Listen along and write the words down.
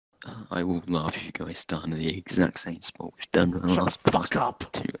I will laugh if you guys start in the exact same spot we've done in the last fuck up!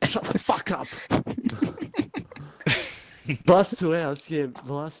 Shut the fuck up! The last 2 hours, yeah,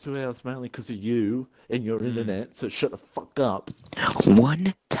 the last 2 hours mainly because of you and your internet, so shut the fuck up.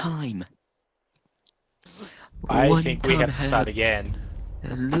 One time. I think we have to start again.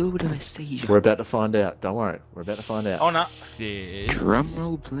 A little bit of a seizure. We're about to find out, don't worry. We're about to find out. Oh no. Shit. Drum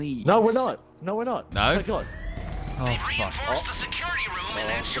roll, please. No, we're not. No, we're not. No? Thank God. Oh, fuck.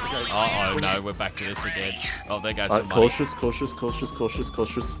 Oh, no, we're back to this again. Oh, there goes some money. Cautious.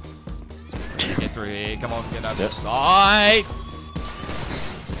 Get through here. Come on, get over this side.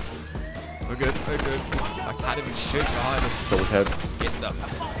 We're good. I can't even shoot behind us. So we have... Get them.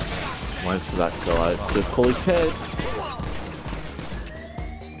 Wait for that guy to pull his head.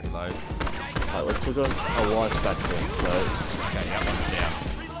 Reload. At least we've got a life back there, so... Okay, that one's down.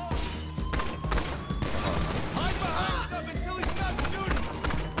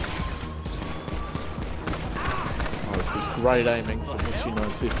 Oh, this is great aiming from Hitchy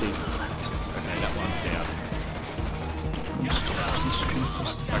 950. Okay, that one's down.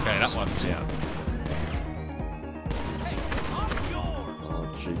 Okay, that one's down.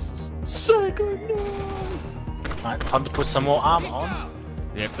 Oh, Jesus. Say goodnight! Alright, time to put some more armor on.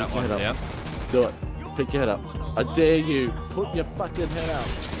 Yep, that one's down. Do it. Pick your head up. I dare you. Put your fucking head up.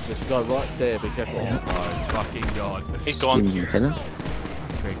 There's a guy right there. Be careful. Oh my fucking god. He's gone. Give me your head up.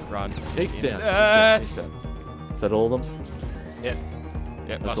 Quick, run. He's down. He's down. Is that all of them? Yep. Yep,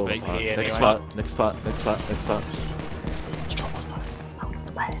 That's must all. be. Right. Yeah, Next anyway. part. Next part. Let's drop my phone.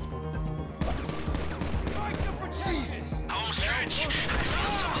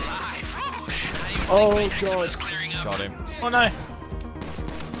 Oh, God. Got him. Oh no.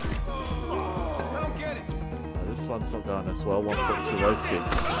 This one's not going as well. 1.206.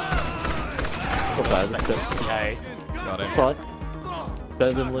 Not bad. It's better. Okay. Got him. It's fine.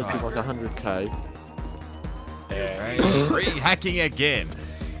 Better than losing like 100k. Yeah. Re-hacking again.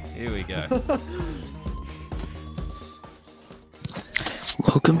 Here we go.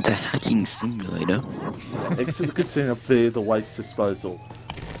 Welcome to Hacking Simulator. Exit the casino via the waste disposal.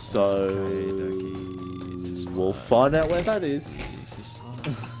 So we'll find out where that is.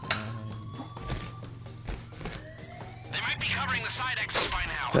 They might be covering the side exits by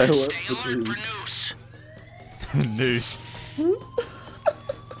now. Stay alert Stay for alert for news. news. News.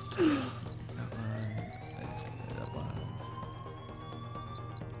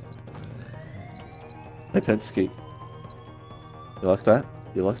 Hey, Pensky. You like that?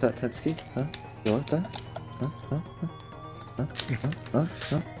 You like that, Pensky? Huh? You like that? Huh?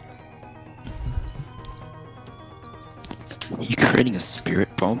 Are you creating a spirit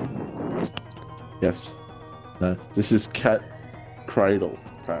bomb? Yes. No. This is Cat Cradle,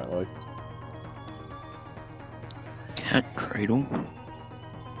 apparently. Cat cradle?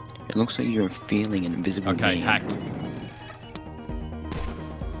 It looks like you're feeling an invisible Okay, hand. hacked.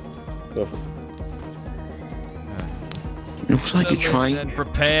 Perfect. It looks like you're trying... And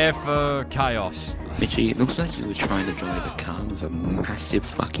prepare for chaos. Mitchie, it looks like you were trying to drive a car with a massive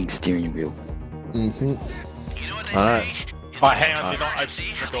fucking steering wheel. Mm-hmm. You know what they Alright. say? Alright, hang on, do not open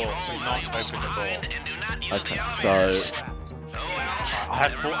the door. Do not open the door. Okay, so... I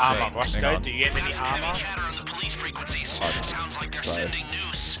have full armor. Roscoe, do you get any armor? Chatter on the police frequencies. Sounds like they're So- sending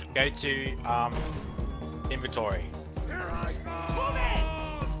news. Go to inventory. Hang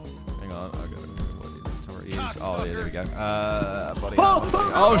on, I'll go to what inventory is. Oh, yeah, there we go. Body armor.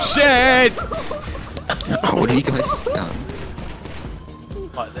 Oh, shit! Oh, what have you guys just done?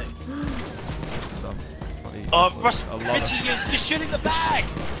 Like that. Some body- Oh, Ross, a lot Richie, you're shooting the bag!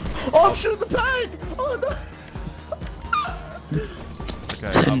 Oh, I'm shooting the bag! Oh, no!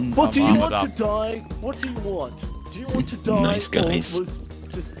 Okay, What do you armored want up. to die? What do you want? Do you want to die? Nice guys. Or was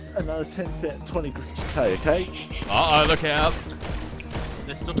just another 20k, okay? Uh-oh, look out.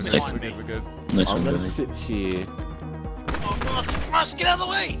 Let's look Nice. behind me. We're good. Nice I'm one, gonna guys. sit here. Oh, Ross, get out of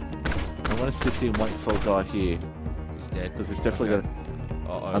the way! I'm gonna sit here and wait for a guy here. He's dead. Because he's definitely Okay.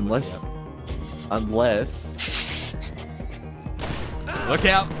 Uh-oh, Unless... Unless... Look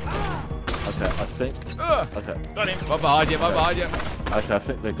out! Okay, I think... Okay. Got him. One behind you, one behind you. Okay, I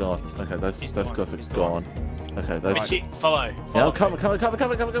think they're gone. Okay, those He's guys gone, are he's gone. Okay, those... Richie, follow. Yeah, follow I'm coming, me. coming. Down,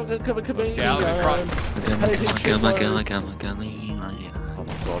 Hey, Come on. Oh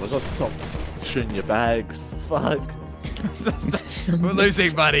my god, I gotta stop shooting your bags. Fuck. We're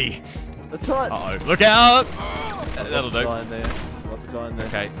losing money. That's right. Uh-oh, look out! That'll do. Guy in there. Got the guy in there.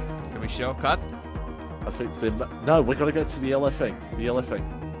 Okay, can we shortcut? I think they're... No, we gotta go to the yellow thing. The yellow thing.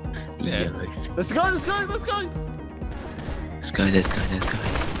 Yeah. Let's go, let's go, let's go! This guy.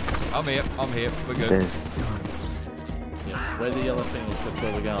 I'm here, we're good. This Yeah, Where the yellow thing is, that's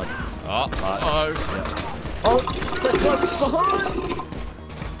where we're going. Oh, Yeah. Oh, that guy's behind!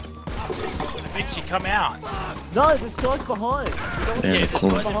 Mitchie, come out. No, this guy's behind. Yeah, Yeah, the this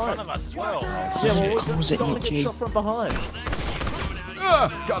corner. guy's in front of us as well. Yeah, well, we Close it, don't want to get Mitchie. shot from behind.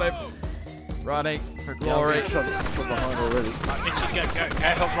 got him. Running for Yeah, I'm glory. getting shot from behind already. Mitchie, go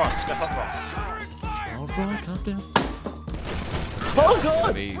help Ross. Go help Ross. Alright, calm down. Oh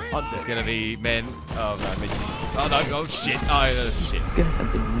god! It's gonna be men. Oh no, Mitchie. Oh no, oh shit. Oh no, shit. It's gonna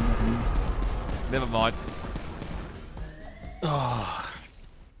happen. Never mind.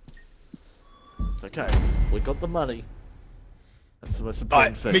 It's okay. We got the money. That's the most Right,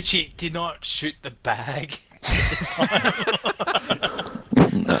 important thing. Mitchie did not shoot the bag.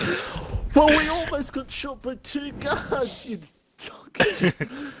 No. Well, we almost got shot by 2 guards, you donkey.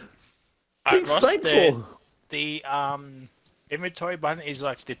 Be Ross, thankful. the inventory button is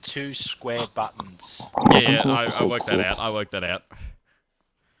like the 2 square buttons. Yeah, I worked that out. I worked that out.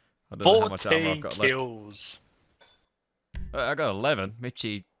 I don't know how much armor 14 I've got left. kills. I got 11.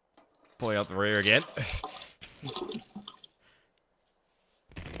 Mitchie pulling up the rear again.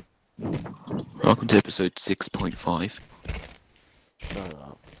 Welcome to episode 6.5. Shut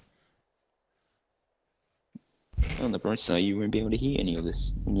up. On the bright side, you won't be able to hear any of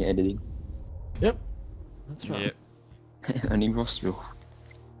this when you're editing. Yep. That's right. Yep. Only Ross will.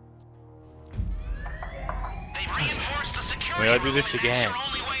 They've reinforced the security. We gotta do this again.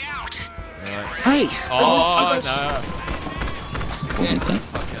 Only way out. Hey! Oh no! Yeah.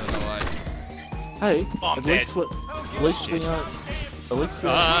 Fuck out of the way. Hey, Oh, I'm at least we aren't. At least we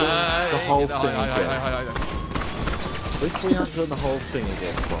aren't doing the whole thing again. At least we aren't doing the whole thing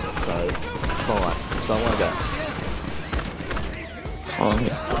again for us, so it's fine. Don't worry about it. Oh,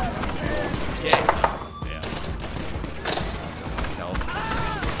 yeah. Yeah. Yeah. Help.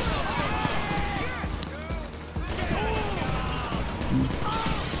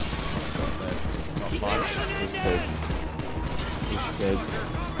 Not much. He's dead. He's dead.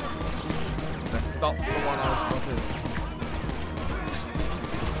 That's not the one I was supposed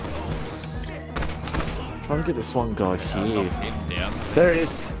Trying to get this one guy to here. knock him down. There he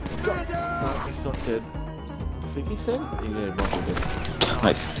is. No, he's not dead. I think he's dead? Yeah, he might be dead.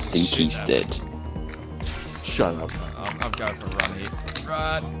 I think he's dead. Shut up. I'm going for a run here.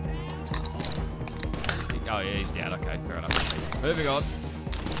 Run! Oh yeah, he's down. Okay, fair enough. Moving on.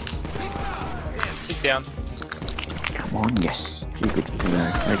 Sit down. Come on, yes. Keep it.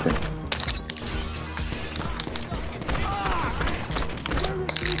 Make it.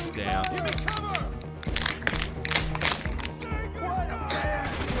 Down.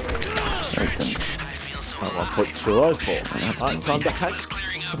 Right then. At 1.204. Alright, time to hack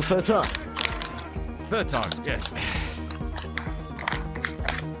for the third time. Third time, yes.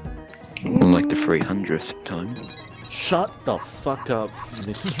 Like the 300th time. Shut the fuck up,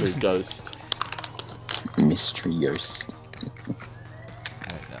 mystery ghost. Mystery ghost.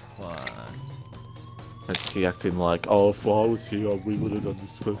 Take that one. That's he acting like, oh, if I was here, we would have done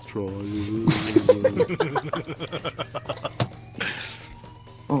this first try.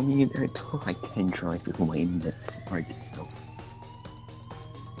 Oh, you know, it took like 10 tries before my internet broke itself.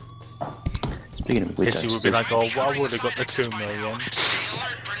 Speaking of which, Yes, he would be like, oh, well, I would have got the 2 million.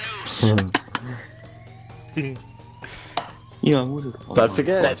 yeah, I would have. Don't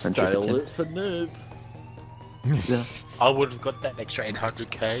forget, That's stay alert for noob. Yeah, I would have got that extra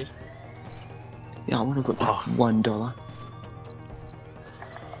 800k. yeah, I would have got the Oh. $1.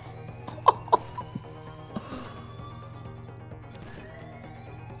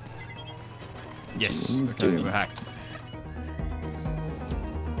 Yes. What are you Okay, doing? we're hacked.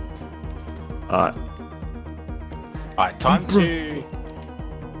 Alright. Alright, time to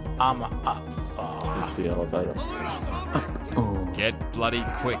armor up. Oh. This is the elevator. Oh, Get bloody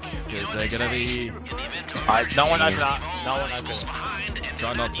quick, because they're gonna be. Alright, no one open up. No one open up.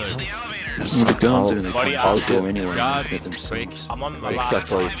 Try not to. well, the guards are gonna Buddy, come I'll out the door do- anyway. and Guards, get themselves. quick. I'm on my last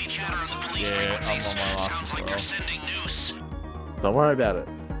Exactly. time. Yeah, I'm on my last as well. Don't worry about it.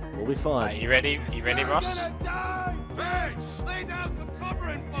 We'll be Alright, fine. you ready? You ready, Ross?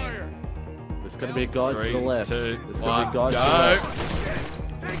 There's gonna be a guy to 3, the left. 2, There's gonna 1, be a guy go! to the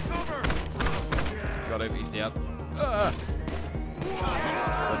left. Got him, he's down.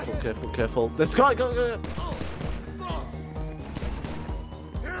 Careful, careful, careful. This guy, go, go, go.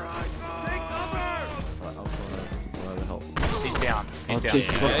 Right, I'll try to help. He's down. He's Oh, down.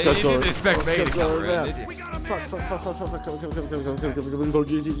 Jesus. Yeah. Let's Yeah, go, you sorry. didn't expect Let's me go, to come sorry, around, around. did you? Fuck, fuck, fuck, fuck, fuck, fuck, come,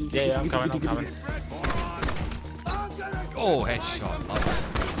 Yeah, I'm coming, I'm coming. Oh, headshot. Lovely.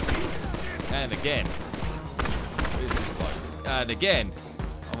 And again. Where's this bloke? And again.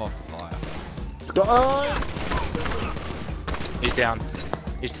 I'm on fire. Scott! He's down.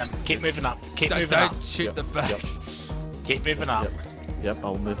 He's down. Keep moving up. Keep moving up. Don't shoot the backs. Keep moving up. Yep,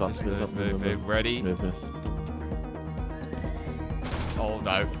 I'll move up. Just move. Ready? Move. Oh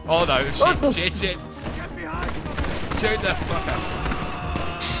no. Oh no. Shit. Shoot the fucker.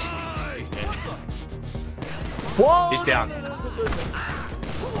 He's dead. Whoa! He's down. Okay,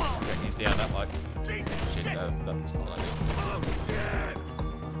 he's down that like. Shit, that was not like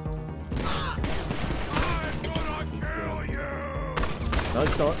No,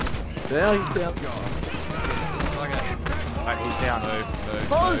 he's not. Now he's down. Right, he's down.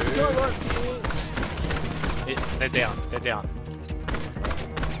 Oh, this guy right. They're down. They're down.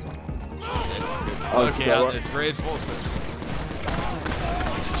 Oh, Look out, there's reinforcements.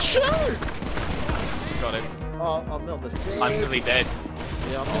 Shoot! Got him. Oh, I'm not mistaken. I'm nearly dead.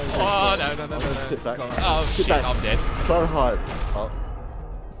 Yeah, I'm No. I'm gonna sit back. Oh Sit shit, back. I'm dead. Try to hide. Oh.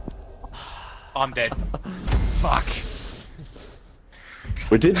 I'm dead. Fuck.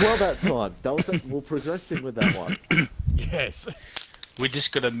 We did well that time. We're progressing with that one. Yes. We're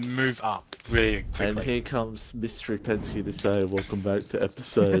just gonna move up really quickly. And here comes Mystery Pensky to say, welcome back to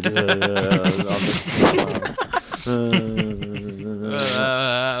episode...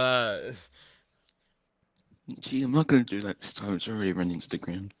 Gee, I'm not going to do that this time. It's already run into the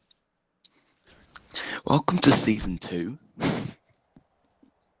ground. Welcome to season 2.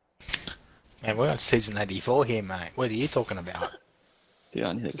 Man, we're on season 84 here, mate. What are you talking about? Yeah,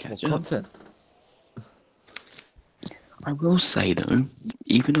 I need to It's more catch up. content. I will say though,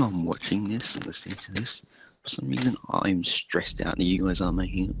 even though I'm watching this and listening to this, for some reason I'm stressed out that you guys aren't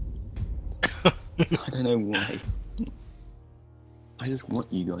making it. I don't know why. I just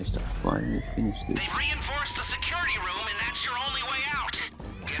want you guys to finally finish this. They've reinforced the security room, and that's your only way out.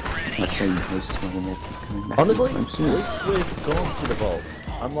 Get ready. Let's say you guys as well when they're coming back. Honestly, anytime at soon. least we've gone to the vault.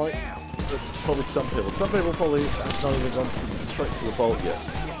 Unlike probably some people. Some people probably have not even gone straight to the vault yet.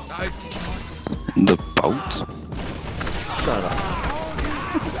 The vault? Shut up.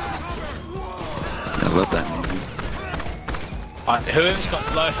 I love that movie. Whoever's got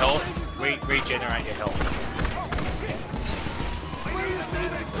low health, regenerate your health.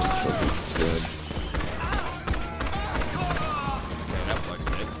 So he's good. That bloke's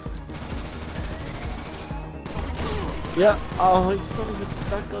dead. Yeah, oh, he's not even,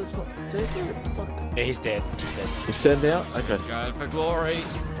 that guy's not dead yet. Fuck. Yeah, he's dead. He's dead. He's standing out? Okay. Going for glory.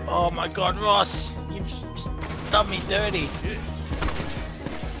 Oh my god, Ross! You've done me dirty.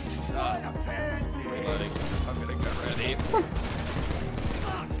 Reloading. I'm gonna go around here.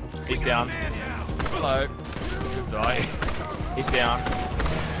 He's down. Hello. Die. He's down.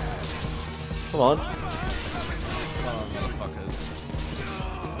 Come on. Oh, motherfuckers.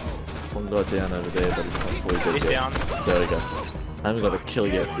 There's one guy down over there, but he's not fully dead He's yet. down. There we go. I haven't got a kill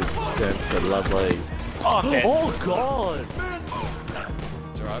yet. This game's so lovely. Oh, I'm dead. Oh, God!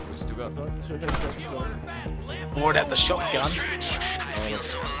 It's alright, we still got time. Two headshots gone. Bored out the shotgun. I feel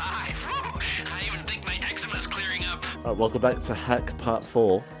so alive. Woo. I even think my eczema's clearing up. Alright, welcome back to Hack Part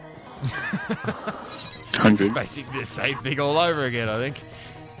 4. It's 100. basically the same thing all over again, I think.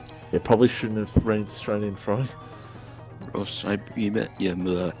 It probably shouldn't have rained straight in front. Ross, you bet. Yeah,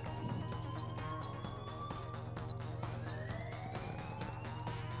 blah.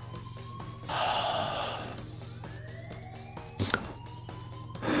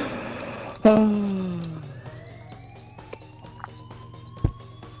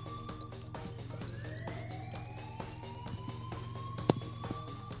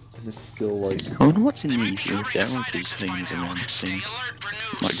 And it's still like... I wonder what's in these down these things around the thing.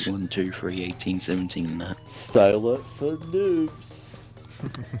 Like 1, 2, 3, 18, 17 and that. Stay alert for noobs.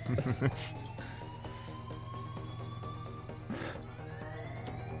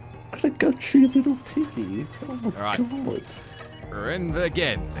 I got you, little piggy. Oh my Alright. God. We're in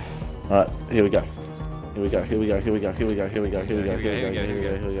again. Alright, here we go. Here we go, here we go, here we go, here we go, here we go, here we go, here we go, here we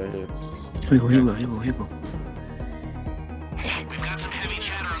go, here we go, here we go. Here we go. We've got some heavy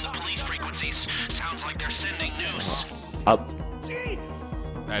chatter on the police frequencies. Sounds like they're sending news. Up.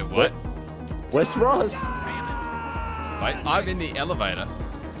 Hey, what? Where's Ross? Wait, I'm in the elevator.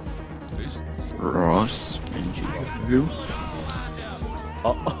 Who's... Ross and you.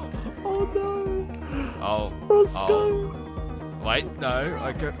 Oh no! Oh. Ross, Oh. go! Wait, no.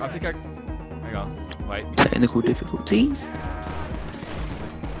 I think I... Hang on. Wait. Technical difficulties.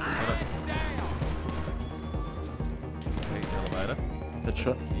 Hold on. Okay, elevator.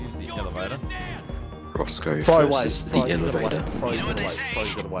 Headshot. Use the elevator. Roscoe Fry away. versus Fry, the you gotta elevator. wait. Fry, you gotta wait. Fry,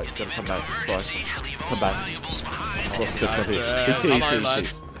 you gotta wait. You gotta come back. Fry. Come back. Ross gets up here. He's here, he's here,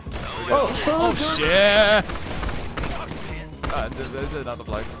 he's here. Oh, shit! There's another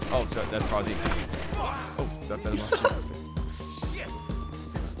bloke. Oh, shit, that's Rozzy. Oh, that better not shoot.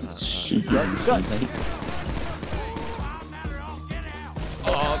 He's got.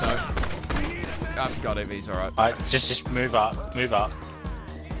 Oh no. I've got him, he's alright. Alright, just move up, move up.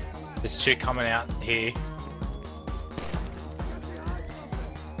 There's two coming out here.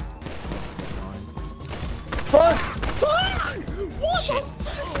 Fuck! Fuck! What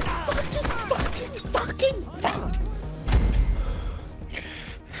the fucking fuck!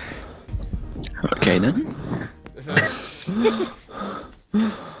 Okay then.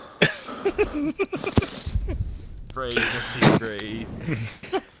 Breathe.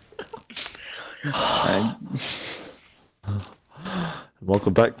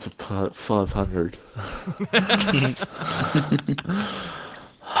 Welcome back to part 500.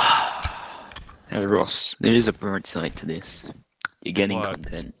 Hey Ross, there is a bright side to this. You're getting What?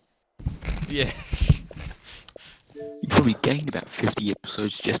 content. Yeah. You probably gained about 50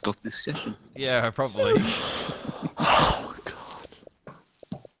 episodes just off this session. Yeah, probably. Oh god.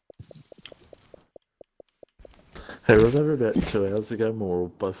 Hey, remember about 2 hours ago,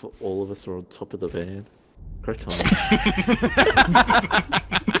 all of us were on top of the van? Great time.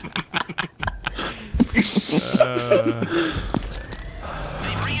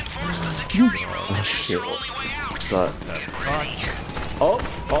 They reinforced the security road. Oh There's shit. your only way out. Right. Oh,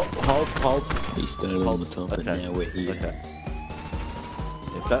 hold. He started on the top and now we're here. Okay.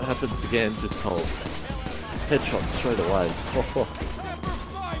 If that happens again, just hold. Headshot straight away.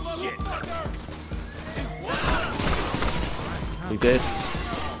 He dead.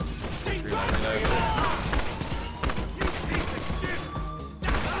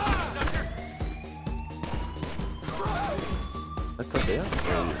 That got down.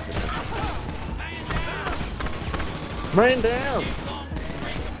 Man down!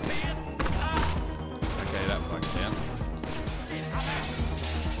 Okay, that fucks down.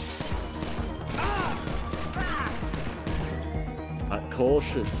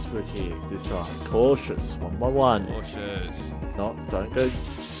 Cautious for here, this time. Cautious. 1 by 1. Cautious. No, don't go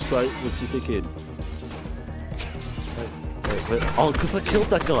straight with your dick in. Wait. Oh, because I killed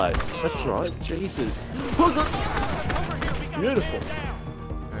that guy. That's right. Jesus. Beautiful.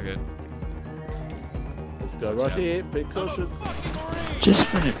 Okay. Let's go right here. Be cautious.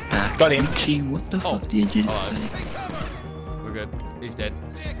 Just run it back. Got him. Gee, what the fuck did you just say? We're good. He's dead.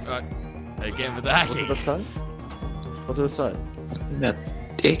 Alright. Again with the hacking. What did I say? What did I say? Something about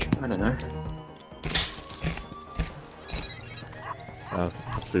dick? I don't know.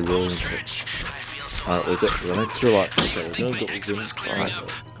 Let's be really intense. Alright, we've got an extra life. Okay, we're going good. Alright.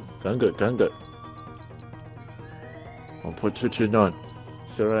 Going good. 1.229.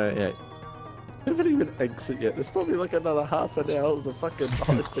 088. We haven't even exited yet. There's probably like another half an hour of the fucking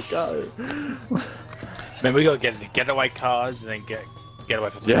heist to go. Man, we gotta get the getaway cars and then get away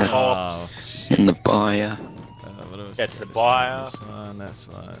from the cops. And the buyer. Get to the buyer. That's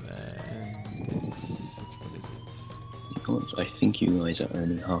one. And what is it? I think you guys are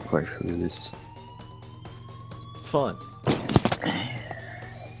only halfway through this. It's fine. They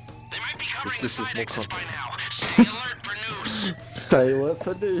might be covering the This is side more exits by content. now. Stay alert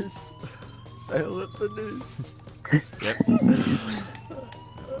for news. Stay alert for news. Stay alert for news. Yep.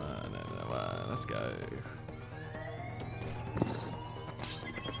 Let's go.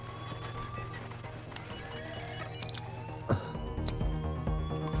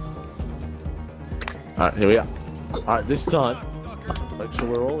 Alright, here we are. Alright, this time, make sure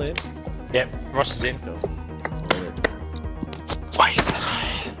we're all in. Yep, Ross is in. Go. All in. Wait.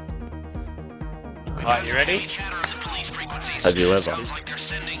 Alright, you ready? Have you ever Sounds like they're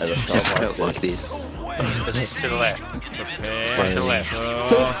sending ever Felt like this. This is to the left. Prepare. To the left.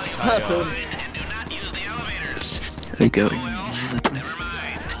 Things happen. and do not use the elevators. They go. Never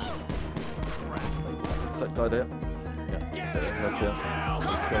mind. Is that guy there? Yeah, okay, that's him. I'm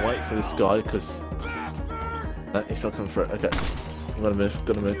just gonna wait for this guy because he's not coming for it. Okay. I'm gonna move.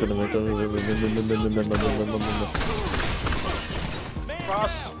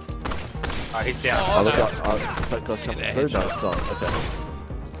 Ross. Alright, he's down. Oh, look, is that guy coming through? No, it's not. Okay.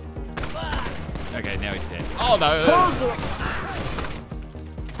 Okay, now he's dead. Oh no!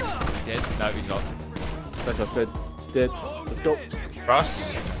 He's dead? No, he's not. Like I said, dead. Let's go.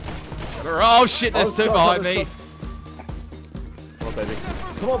 Ross. Oh shit, there's two behind me. Come on, baby.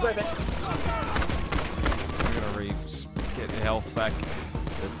 Come on, baby. I'm gonna get the health back.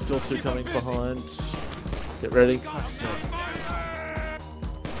 There's still two coming behind. Get ready.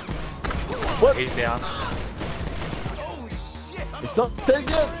 What? He's down. He's not dead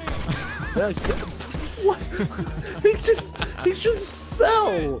yet. No, he's dead. What? He just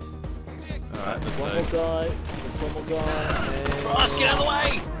fell. Alright, There's let's one go. more guy. There's one more guy. And... Ross, get out of the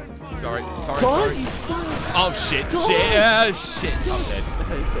way! Sorry. Die, Sorry. he's dead. Oh shit, God. shit, shit. I'm dead.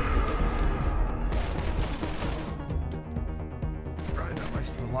 he's dead. Right, don't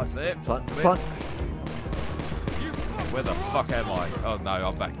waste the life there. It's fine. It's fine. Where the fuck am I? Oh no,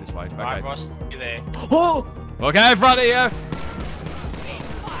 I'm back this way. Alright, Okay. Ross, you there? Oh! Okay, in front of you.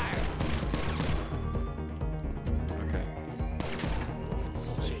 Okay.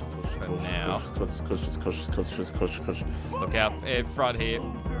 For now. Cautious. Look out in front here.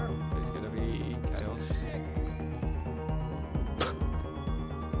 There's gonna be chaos.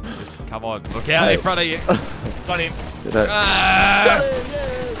 Just come on, look out in front of you. Got him. Ah!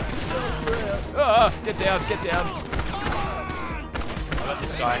 Ah, get down. I got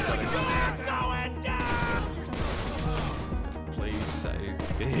this guy. Please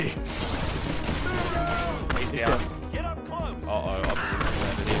save me. He's down. Uh-oh, I believe it's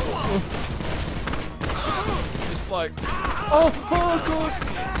landed here. This bloke. Oh god!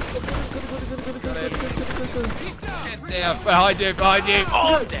 Get down. Behind you.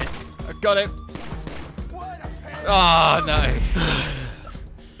 Oh, I'm dead. I got him. Oh, no.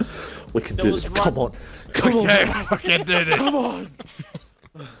 We can do this. Come on. Okay, I can do this. Come on.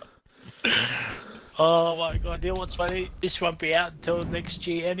 Oh my god, you know what's funny? This won't be out until next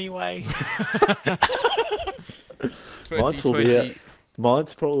year anyway.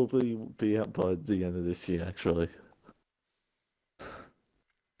 Mine's probably be out by the end of this year, actually.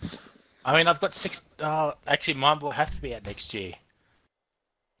 I mean, I've got 6. Actually, mine will have to be out next year.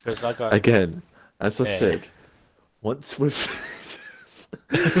 Because I got. Again, as I said, once we've.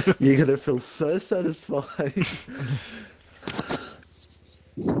 You're gonna feel so satisfied.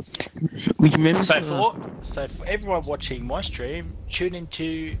 So for everyone watching my stream, tune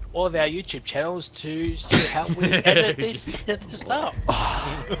into all of our YouTube channels to see how we edit this up.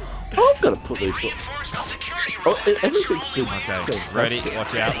 I've got to put these up. Oh, everything's been fantastic. Ready?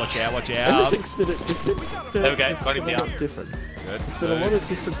 Watch out. Everything's been there we go, got him down. Different. Good. There's been a lot of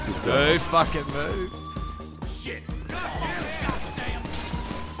differences. Move, fucking move. Shit.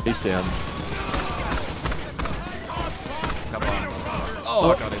 He's down. Come on.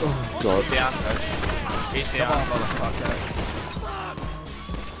 Oh, I got him. Oh, God. He's down. He's down. Come on, motherfucker.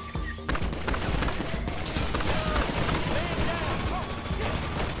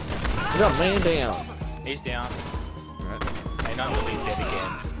 You got man down. He's down. Right. And I'm really dead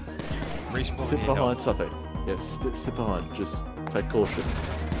again. Respawn. Sit behind something. Yes, sit behind. Just take caution.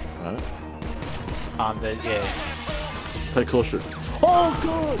 Alright? Yeah. Take caution. Oh,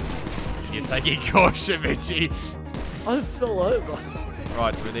 God! You're taking caution, Mitchie. I fell over.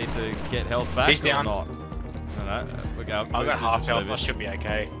 Right, do we need to get health back He's down. or not? No, we're going. I've got half health, I should be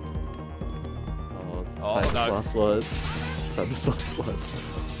okay. Oh, famous no. last words. Famous last words.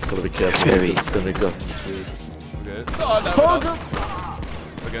 Gotta be careful. It's gonna go. We're good. Oh, no,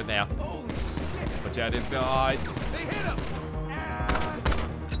 we're good now. Watch out in behind.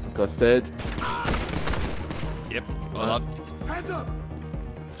 Like I said. Yep, well done. Hands up!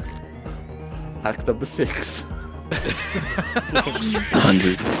 Hack number 6.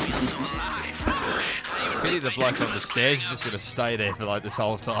 100. Pity the bloke on the stairs is just gonna stay there for like this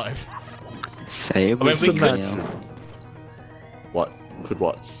whole time. Say it I mean, with we me could- now. What? Could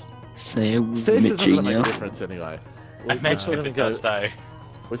what? Say it with Stairs isn't Mitchie gonna make a now. difference anyway. We're Imagine still if gonna it go. does though.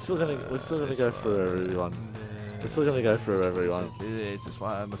 We're still gonna go for everyone. We're still gonna go for everyone. It's this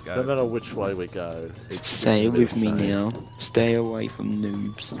one, let's go. No matter which way we go. It's Say it gonna be with the me same. now. Stay away from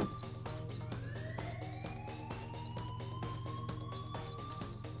noobs.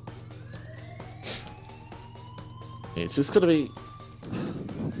 Yeah, it's just gotta be.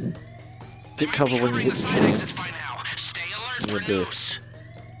 Get cover when you hit the chance. You're dead.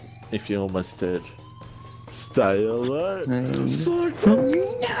 If you're almost dead. Stay alert.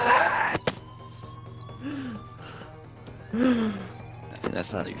 I think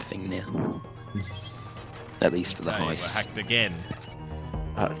that's a new thing now. At least for the Hey, we're heist. hacked again.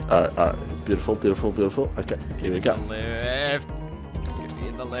 Alright. Beautiful. Okay, here we go. Left. Get me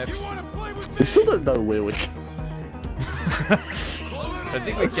in the left. We still don't know where we. I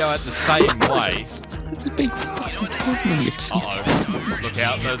think we go out the same way. It's a big fucking problem. Uh-oh. Look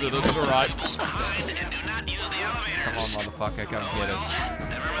out, no, to the right. Come on, motherfucker, come get us.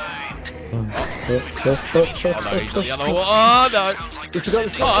 Oh no, he's on the other one. Oh no! Let's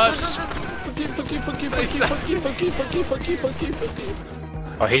go. Oh, Fuck you.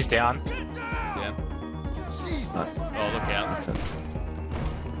 Oh, he's down. he's down. Oh, look out.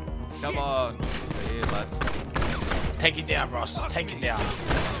 Come on. We're here, lads. Take it down, Ross. Take it down.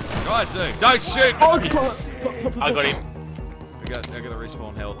 Try to. Don't shoot! Oh, I got him. I got to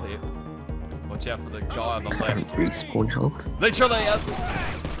respawn health here. Watch out for the guy on the left. Respawn health. Literally!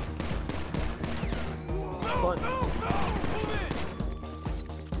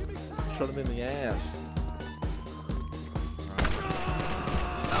 Shot him in the ass.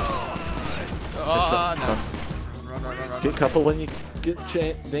 Oh, no. Run. Get cover when you get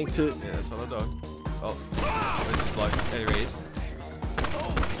need to. Yeah, that's what I'm doing. Oh, where's this bloke? There he is.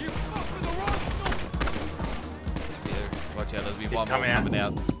 Yeah, watch out, there's be one more coming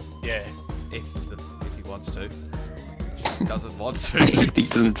out. Yeah. If he wants to. He doesn't want to. He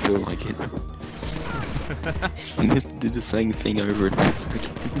doesn't feel like it. And just do the same thing over and over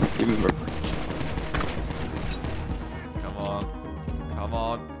again. Give him a Come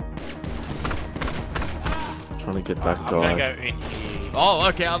on. Trying to get that I'm gonna guy. go in here. Oh,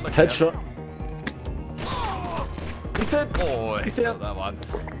 okay, I'm looking. Headshot. He's dead. Oh, He's he's down. that one.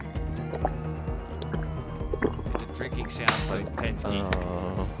 The drinking sounds like Penske.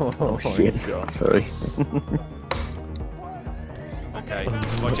 Oh my shit. god. Sorry. Okay,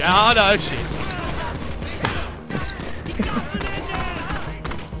 watch out. Oh no, shit.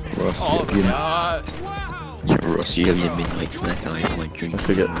 Ross, Oh, you no. Ross, you have your midnight snack. I have my drink. I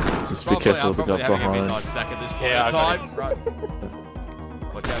forget. Just be careful of the guy having a behind. midnight snack at this point Yeah, in I got time. Right.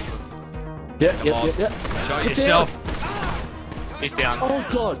 Watch out for Yeah, Come yeah, on. yeah, yeah. Show Get yourself. He's down. Oh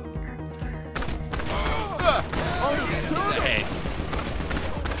god. In the head.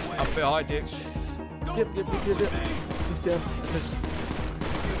 Up behind you. Yep. He's down.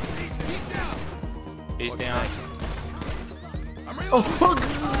 He's down. Oh, fuck!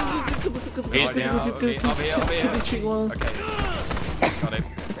 He's down. Up here. Okay. Got him.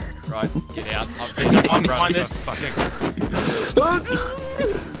 Right, get out. I'm behind running. us. Fucking.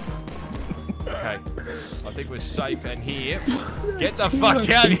 Okay. I think we're safe in here. Get the fuck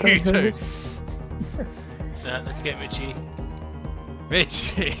out, you two. Let's get Richie.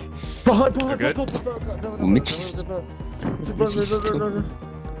 Mitch. Behind. Good. Mitch's-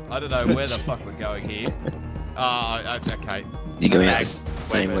 I don't know where the fuck we're going here. Okay. You're going out the Bags.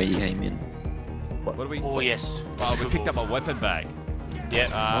 same way you came in. What do we? Oh yes. Oh, we picked up a weapon bag.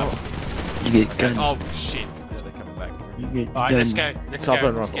 Yeah. You get gun. Oh shit. Yeah, they're coming back through. You get Alright, gun. let's go. Let's go.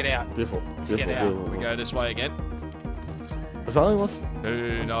 Let's get out. Beautiful. Let's get out. We go this way again. If only was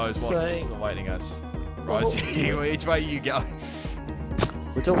Who knows what's Saying- awaiting us? Right, so which way you go?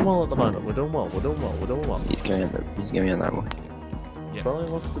 we're doing well at the moment. We're doing well. He's going out that way. If only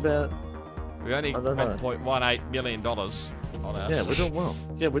lost about. We only I don't know. $1.18 million on us. Yeah, we're doing well.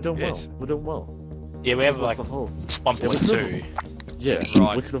 Yeah, we're doing Yes. well. We're doing well. Yeah, we have What's like the whole? 1.2. Yeah,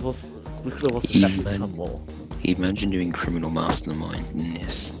 Right. we could have lost. We could have lost a Yeah, shit man. ton more. Imagine doing criminal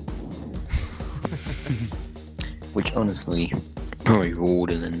mastermindness. Which honestly, probably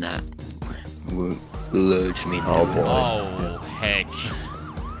older than that would lurch me. Oh, boy. Oh, heck.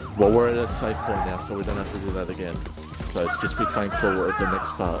 Well, we're at a safe point now, so we don't have to do that again. So it's just be thankful at the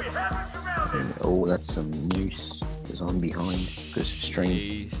next part. And, oh, that's some news. Because I'm behind. Because stream.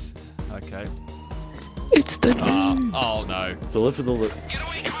 Jeez. Okay. It's the news. Oh no. Deliver the loot.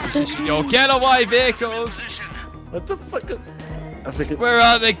 Your getaway vehicles! What the fuck? I think it. Where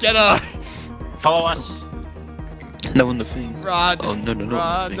are the getaway? Follow us. No on the thing. Run! Oh, no, Run!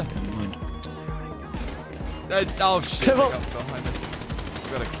 not the thing. Never mind. Oh shit, Come they on. got behind us.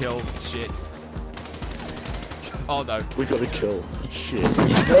 We gotta kill shit. Oh no. We gotta kill. Shit.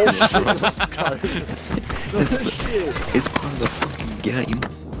 Oh shit, let's go. No shit. It's part of the fucking game.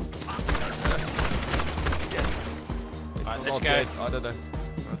 Alright, let's I'm go. dead. I don't know.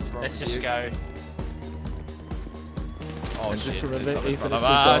 What's wrong Let's with just you? go. Oh And shit, just there's remember, something in even front if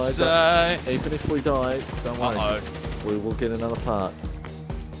of we us. die, even if we die, don't worry. Uh-oh. 'Cause we will get another part.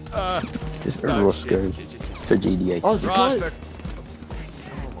 It's a No, Roscoe shit. for GDA. Oh, it's a Run guy.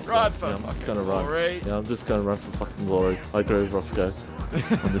 for... Run for Yeah, I'm just fucking gonna run. glory. Yeah, I'm just gonna run for fucking glory. I agree with Roscoe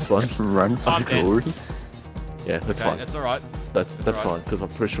on this one. Run for I'm dead. glory. Yeah, that's Okay, fine. that's alright. That's right. fine because I'm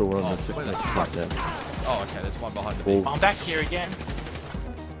pretty sure we're on Oh, the where the next fuck? part now. Oh, okay, there's one behind the Well- beam. I'm back here again.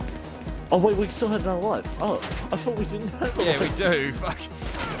 Oh wait, we still had another life. Oh, I thought we didn't have a Yeah, we life. do. Fuck.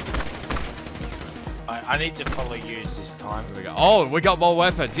 I need to follow you this time. Here we go. Oh, we got more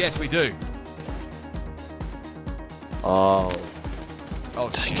weapons. Yes, we do. Oh, Oh,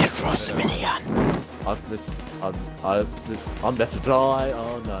 shit. Give Ross a minigun. I've missed. I've missed. I'm about to die.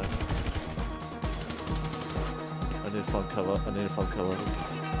 Oh no. I need to find cover. I need to find cover.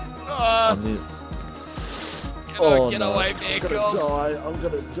 Ah, I need. get no. away, I'm vehicles. gonna die. I'm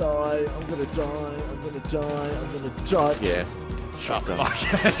gonna die. I'm gonna die. I'm gonna die. I'm gonna die. Yeah. Shotgun. fuck.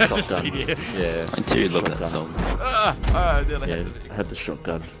 Just Shotgun. see you. Yeah. I do love that Shotgun. song. Nearly Yeah, had to- I had the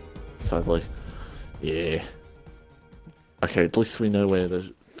shotgun. Sadly. Yeah. Okay, at least we know where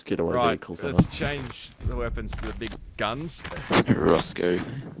the getaway Right, vehicles are. let's change the weapons to the big guns. Roscoe.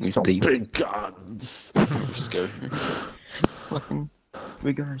 With the Big guns. Roscoe. Fucking.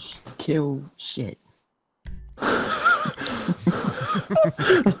 We're gonna kill kill shit.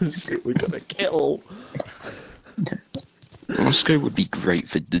 Shit, we gotta kill. Roscoe would be great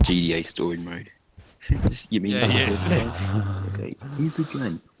for the GDA story mode. Just give me Yeah, yes. Okay, here's the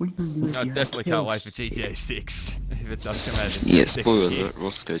gun. What are you gonna do? I definitely can't wait for GTA 6 if it does come out. Yeah, next spoiler year. alert,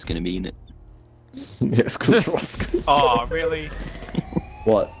 Roscoe's gonna be in it. Yes, because Roscoe. Oh, really?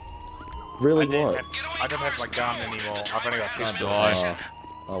 What? Really I what? don't have my gun anymore. I've only got pistol. Die.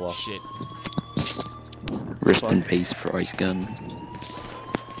 Oh well. Shit. Rest in peace, Fry's gun.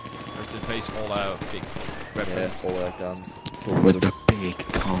 Rest in peace, all our big Yeah, weapons. all our guns. It's all With good. the big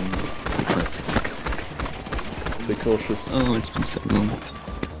Kong. Be cautious. Oh, it's been so long.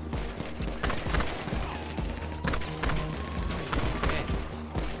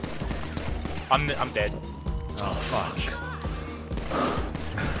 I'm dead. Oh, fuck.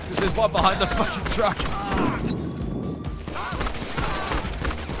 There's one behind the fucking truck.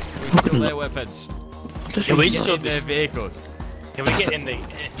 We steal their weapons. Can we Get steal in their this? vehicles. Can we get in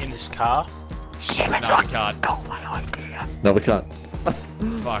this car? Shit, no, we can't. No, we can't.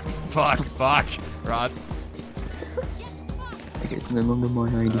 Fuck. Run. Okay, it's no longer my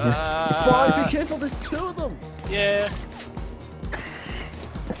idea. Fine, be careful, there's two of them! Yeah.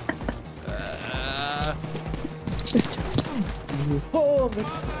 Oh,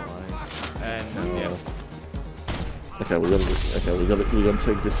 And, yeah. okay, we gotta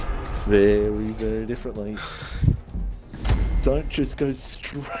take this very differently. Don't just go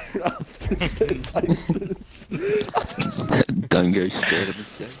straight up to their faces. Don't go straight up and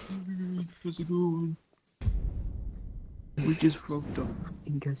say, how's it going? We just robbed off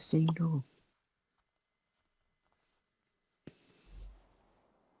in casino.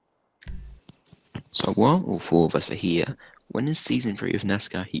 So while all four of us are here, when is season 3 of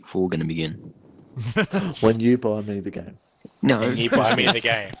NASCAR Heat 4 gonna begin? When you buy me the game. No. And you buy me the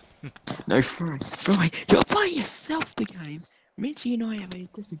game. No, Fry, you're buying yourself the game. Mitchie and I have a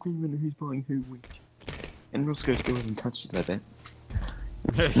disagreement on who's buying who which. And Roscoe still hasn't touched it, I bet.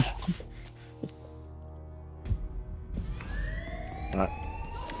 Right.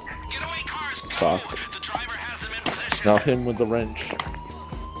 Getaway cars go. Fuck. The driver has them in position. Now him with the wrench.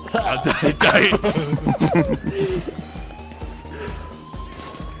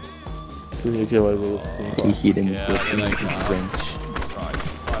 So you get away with this. He hit him Yeah, with I the think, wrench. Right,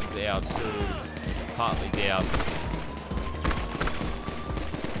 one down, two, partly down.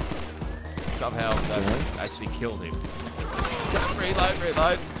 Somehow that actually killed him.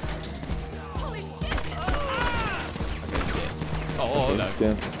 Reload. Okay, yeah. Oh, no.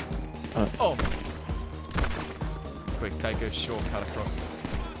 Down. Oh. Quick, take a shortcut across.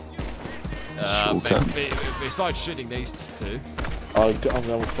 Shortcut. Besides shooting these two. I'm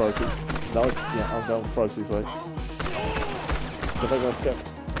going with Frozy. No, yeah, I'm going with Frozy's way. But they're going to skip.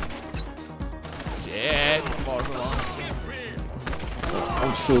 Shit, bottom line.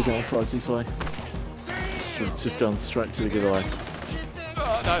 I'm still going Frozy's way. It's just going straight to the giveaway.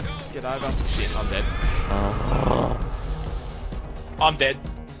 Oh no, get over. Shit, I'm dead. I'm dead.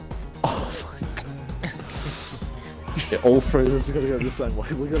 Oh my god. Yeah, all three of us are going to go the same way.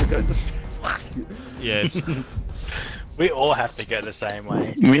 We're going to go the same way. Yes. We all have to go the same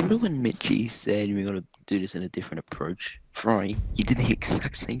way. Remember when Mitchie said we gotta do this in a different approach? Fry, you did the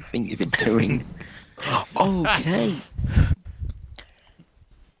exact same thing you've been doing. Okay.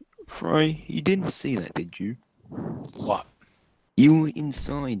 Fry, you didn't see that, did you? What? You were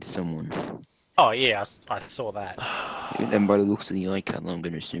inside someone. Oh yeah, I saw that. And by the looks of the icon, I'm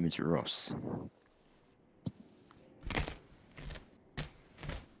gonna assume it's Ross.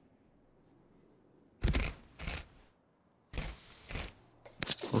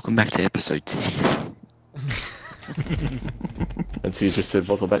 Welcome back to episode 10. And so you just said,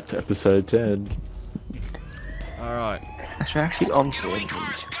 welcome back to episode 10. Alright. Actually, I'm sure it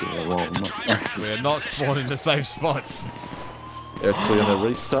We're not spawned in the same spots. Yes, we're going to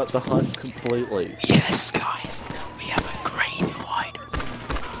restart the heist completely. Yes, guys, we have a green light.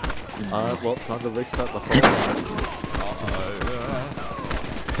 Alright, well, time to restart the whole heist.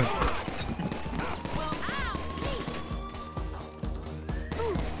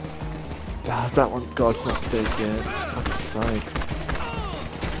 God, that one guy's not dead yet. For fuck's sake.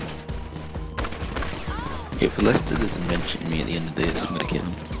 If Lester doesn't mention me at the end of this, I'm gonna kill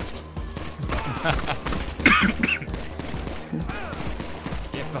him.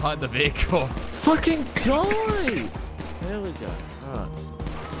 Get behind the vehicle. Fucking die! There we go. Alright.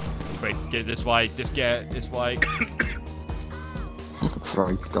 Wait, get this way. Just get this way.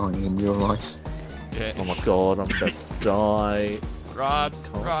 Fry's dying in real life. Yeah. Oh my god, I'm about to die. Run.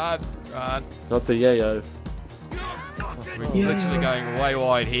 Come on. Run. Not the yayo. We're literally going way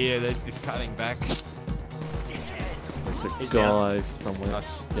wide here. They're just cutting back. There's a guy somewhere.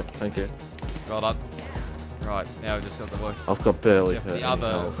 Nice. Yep, thank you. Well done. Right, now we've just got the work. I've got barely Jeff, hurt the any other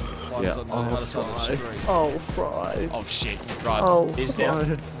health. one's Yeah. on the other side of the screen. Oh, fried. Oh shit, right. Oh, He's fried.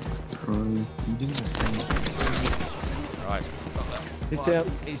 down. Bro, you doing the same. Right, got that. He's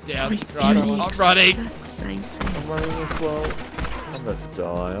down. He's down. Sorry, Right, the I'm running. exact Same thing. I'm running as well. I'm about to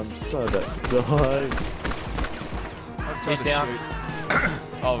die. I'm so about to die. I'm trying He's to down. shoot.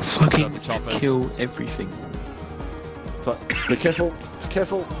 Oh, Fucking choppers. kill everything. So, be careful. Be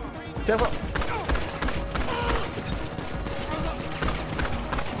careful. Be careful.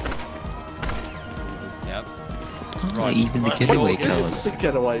 Yep. Right, even the getaway This is cars. the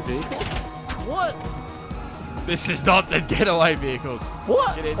getaway vehicles. What? This is not the getaway vehicles.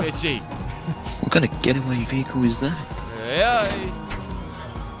 What? Get in, Mitchy. What kind of getaway vehicle is that? Yeah.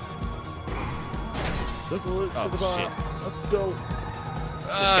 Look, look, Oh, to the bar. shit. Let's go.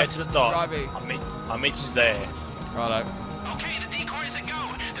 Just go to the dot. Driving. Our Mitch is there. Righto. Okay, the decoys are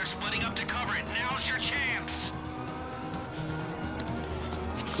go. They're splitting up to cover it. Now's your chance.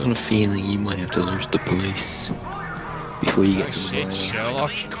 I've got a feeling you might have to lose the police before you Oh get to the shit, radar.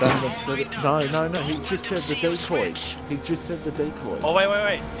 Sherlock. Batman said it. No, no, no. He just said the decoy. He just said the decoy. Oh,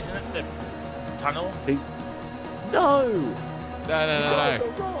 wait. Isn't it the tunnel? No! No, no, no, Go no. the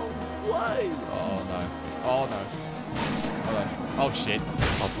wrong way! Oh no. Oh no. Oh no. Oh shit.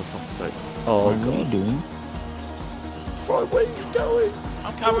 Oh, for fuck's sake. Oh, What are you God. doing? Fry, where are you going?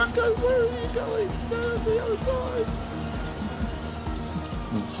 I'm coming. Let's go. Where are you going? No, the other side.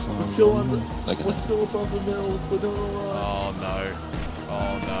 We're still under. Okay. We're still above the mill. We're not alright. Oh no.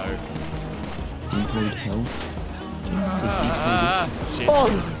 Oh no. Include health. Ah, shit. Oh,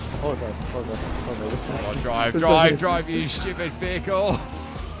 no. Oh, no. Oh, no. Oh, no. This is... Oh, drive, this drive, doesn't- drive, you stupid vehicle.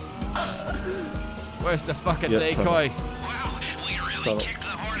 Where's the fucking Yep, decoy? Wow, we really Tunnel. kicked the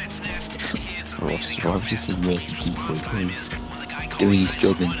hornet's nest. It's Oh, survived this in where he when the guy doing his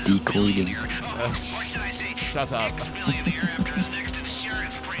job and decoying. or should I say, Shut up. X million a year after his next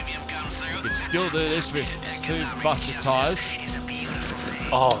insurance premium comes through. You can still do this with 2 busted tyres. He's a beautiful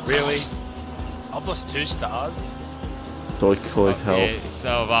Oh, really? I've lost 2 stars. Decoy Yeah, health. so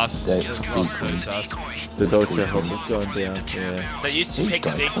have us. Dead Just decoy. lost 2 stars. The decoy health is going down. Yeah. So used to take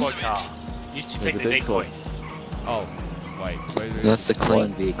the decoy car. Used to take the the decoy. Oh, wait. That's the clean What?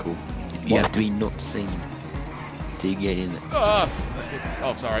 vehicle. You What? have to be not seen to get in it. Ah.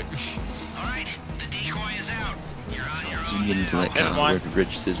 Oh, sorry. Alright, the decoy is out. You're on your So own. you get into that Never car mind. where it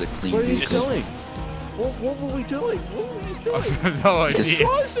registers a clean Where are you vehicle. going? What were we doing? What were you I doing? have no He's idea.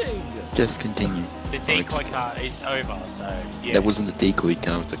 driving! Just continue. The decoy car is over, so yeah. That wasn't a decoy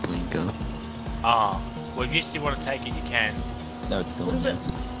car, it's a clean car. Ah, well, if you still want to take it, you can. No, it's What gone is now.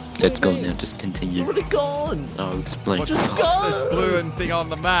 it? It's do you gone mean? now, just It's continue. already gone! I'll explain. What's Just this go! blue and thing on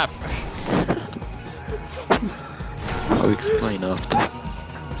the map? I'll explain after.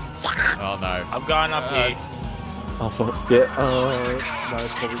 Oh no. I'm going up here. Oh, fuck. Yeah, no,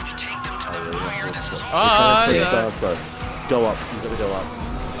 probably. Ah, It's only 3 yeah. stars, so. Go up. You gotta go up.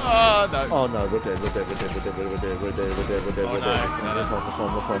 Oh no. Oh no, we're dead, we're dead, we're dead, we're dead, we're dead, we're dead, we're dead, we're dead, Oh, we're no, dead. no, no. We're fine,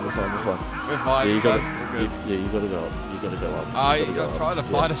 we're fine, we're fine, we're fine, we're fine. We're fine. Yeah, you gotta, We're good. yeah, you gotta go up. You gotta go up. Ah, you go gotta up. try to Yeah.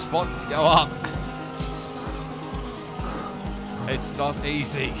 find a spot to go up. It's not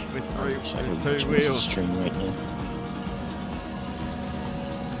easy with two wheels. Stream right now.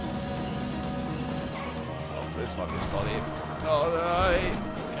 Oh, this one is funny. Oh no.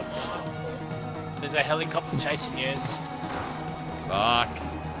 There's a helicopter chasing you. Fuck.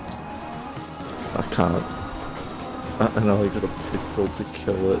 I can't. I know I got a pistol to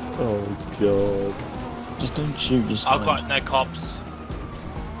kill it. Oh god. Just don't shoot, just I've hide. got no cops.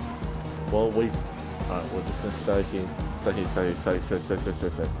 Well, alright, we're just gonna stay here. Stay here, stay.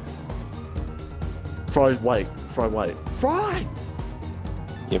 Fry, wait. Fry!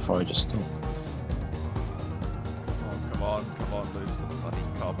 Yeah, probably just stop. Oh, come on, lose the bloody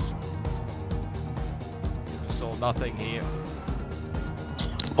cops. We saw nothing here.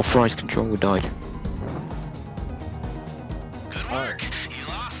 Oh, Fry's controller died. Good work. You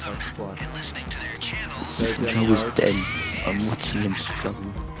lost them. That's fine. And listening to their channels. His controller's dead. I'm watching him struggle.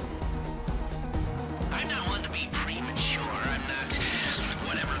 I'm not one to be premature. I'm not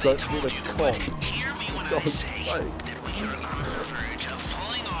whatever they Don't told need a you. cop. But hear me when I God's say sake. that we are on the verge of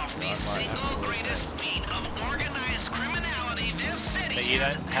pulling off the single greatest feat of organized criminality this city But you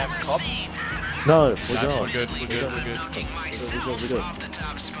has don't have ever cops? seen. No, we're No, not. we're good. Knocking myself we do. off the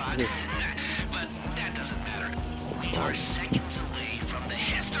top spot. We do. But that doesn't matter. We are seconds away from the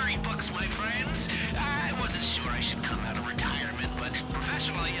history books, my friends. I wasn't sure I should come out of retirement, but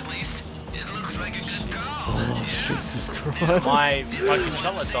professionally at least. It looks like a good call. Oh, Jesus Christ. My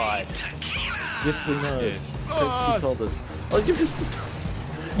controller died. Yes, we know. Yes. Krinsky told us. Oh, you missed it.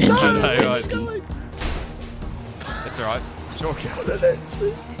 And Hey, you right. know, That's alright. Shortcut.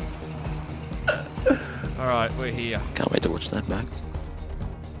 Alright, we're here. can't wait to watch that back.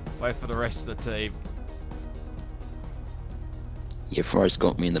 Wait for the rest of the team. Yeah, Fry's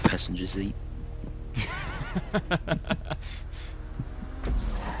got me in the passenger seat.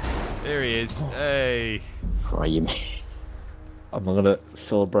 There he is. Hey. Fry, you man. I'm not gonna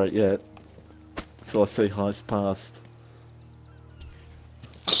celebrate yet. Until I see Heist past.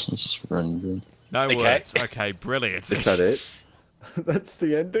 Just run. No Okay. words. Okay, brilliant. Is that it? That's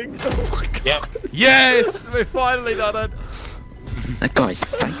the ending? Oh my God. Yep. Yes! We've finally done it! That guy's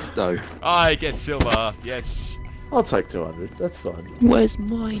face though. I get silver. Yes. I'll take 200. That's fine. Where's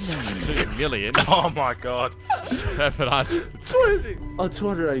my name? 2 million. Oh my god. 700. 20. Oh,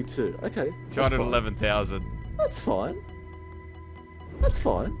 282. Okay. that's fine. 211,000. That's fine. That's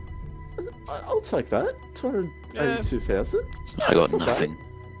fine. I'll take that. 282,000. I got That's okay. nothing.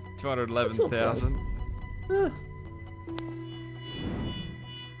 211,000. Yeah.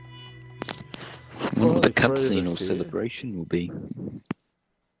 I wonder what the Only three of cutscene or us here. celebration will be.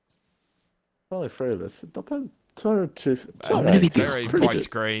 Only 3 of us. Not bad. 202. It's gonna be Very pretty bright good.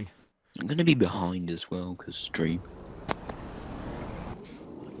 screen. I'm gonna be behind as well, because stream.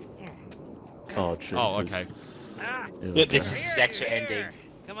 Oh, Jesus. Oh, okay. Here we This go. is the actual ending.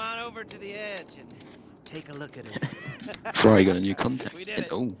 Come on over to the edge and take a look at it. Fry got a new contact. We did And,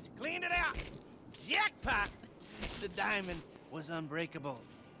 it. oh, Cleaned it out. Jackpot! The diamond was unbreakable,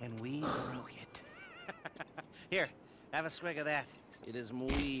 and we broke it. Here, have a swig of that. It is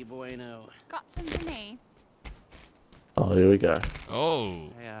muy bueno. Got some for me. Oh, here we go. Oh.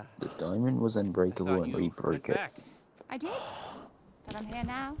 Yeah. the diamond was unbreakable and we broke it. I did. But I'm here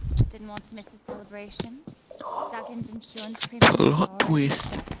now. Didn't want to miss the celebration. Duggan's insurance premium. Plot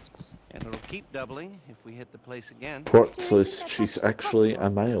twist. And it'll keep doubling if we hit the place again. Plot twist, she's actually a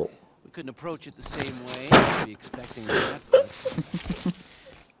male. We couldn't approach it the same way. We'd be expecting that. But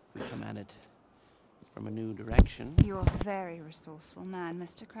we come at it from a new direction. You're a very resourceful man,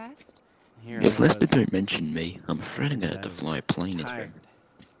 Mr. Crest. Here If I Lester was, don't mention me, I'm afraid I'm gonna have to fly a plane into tired. him.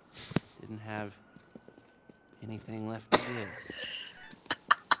 Didn't have anything left to give.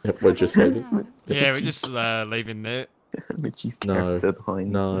 Yep, we're just leaving. Yeah, we're just leaving there. But she's No, character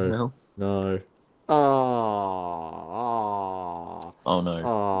behind no. No. Oh, Oh no.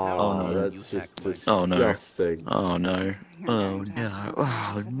 oh, no. that's You just hacked my- Oh, no. disgusting. Oh no. Oh no.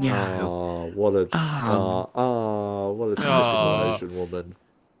 Oh no. Oh, what a, what a typical Oh. Asian woman.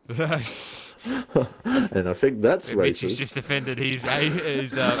 Mitch And I think that's has racist. just offended his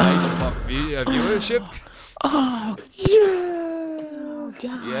Asian pop viewership. Oh Yeah!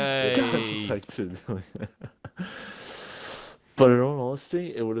 Yay. It had to take 2 million. But in all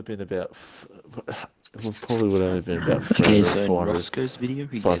honesty, it would have been about. It probably would have been about Okay, 300 so or in 400. Roscoe's video,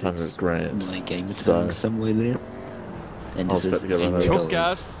 he 500 gave us grand. my game So- somewhere there. And I was this about is to go run $0. over. Took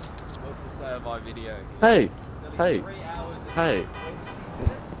us. What's the say on my video? Hey! Hey! Hey!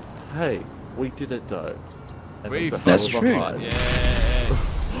 Hey! We did it though. And We- it was a hell That's of a true. heist. Yeah.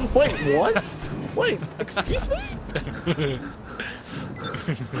 Wait, what? Wait, excuse me?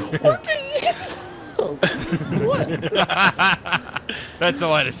 What did you just... What? That's a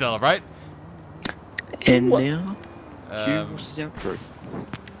way to celebrate. And What? now, Um, what's his outro?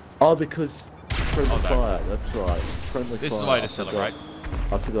 Oh, because friendly Oh, no. fire. That's right. Friendly this is fire. a way I to celebrate.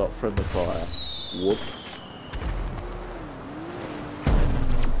 I forgot friendly fire. Whoops.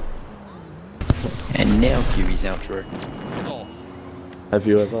 And now, Fury's outro. Oh, Have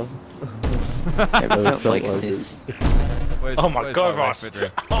you ever? Ever Never felt like like this? where's, Oh my where's god, my Ross!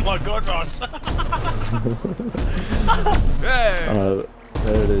 red Oh my god, Ross! Yeah.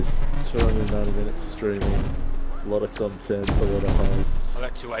 There it is. 290 minutes streaming. A lot of content, a lot of I heists.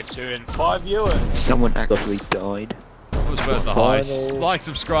 got 282 and 5 viewers. Someone actually died. It was worth the final- heist. Like,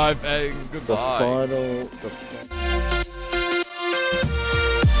 subscribe, and The goodbye. final...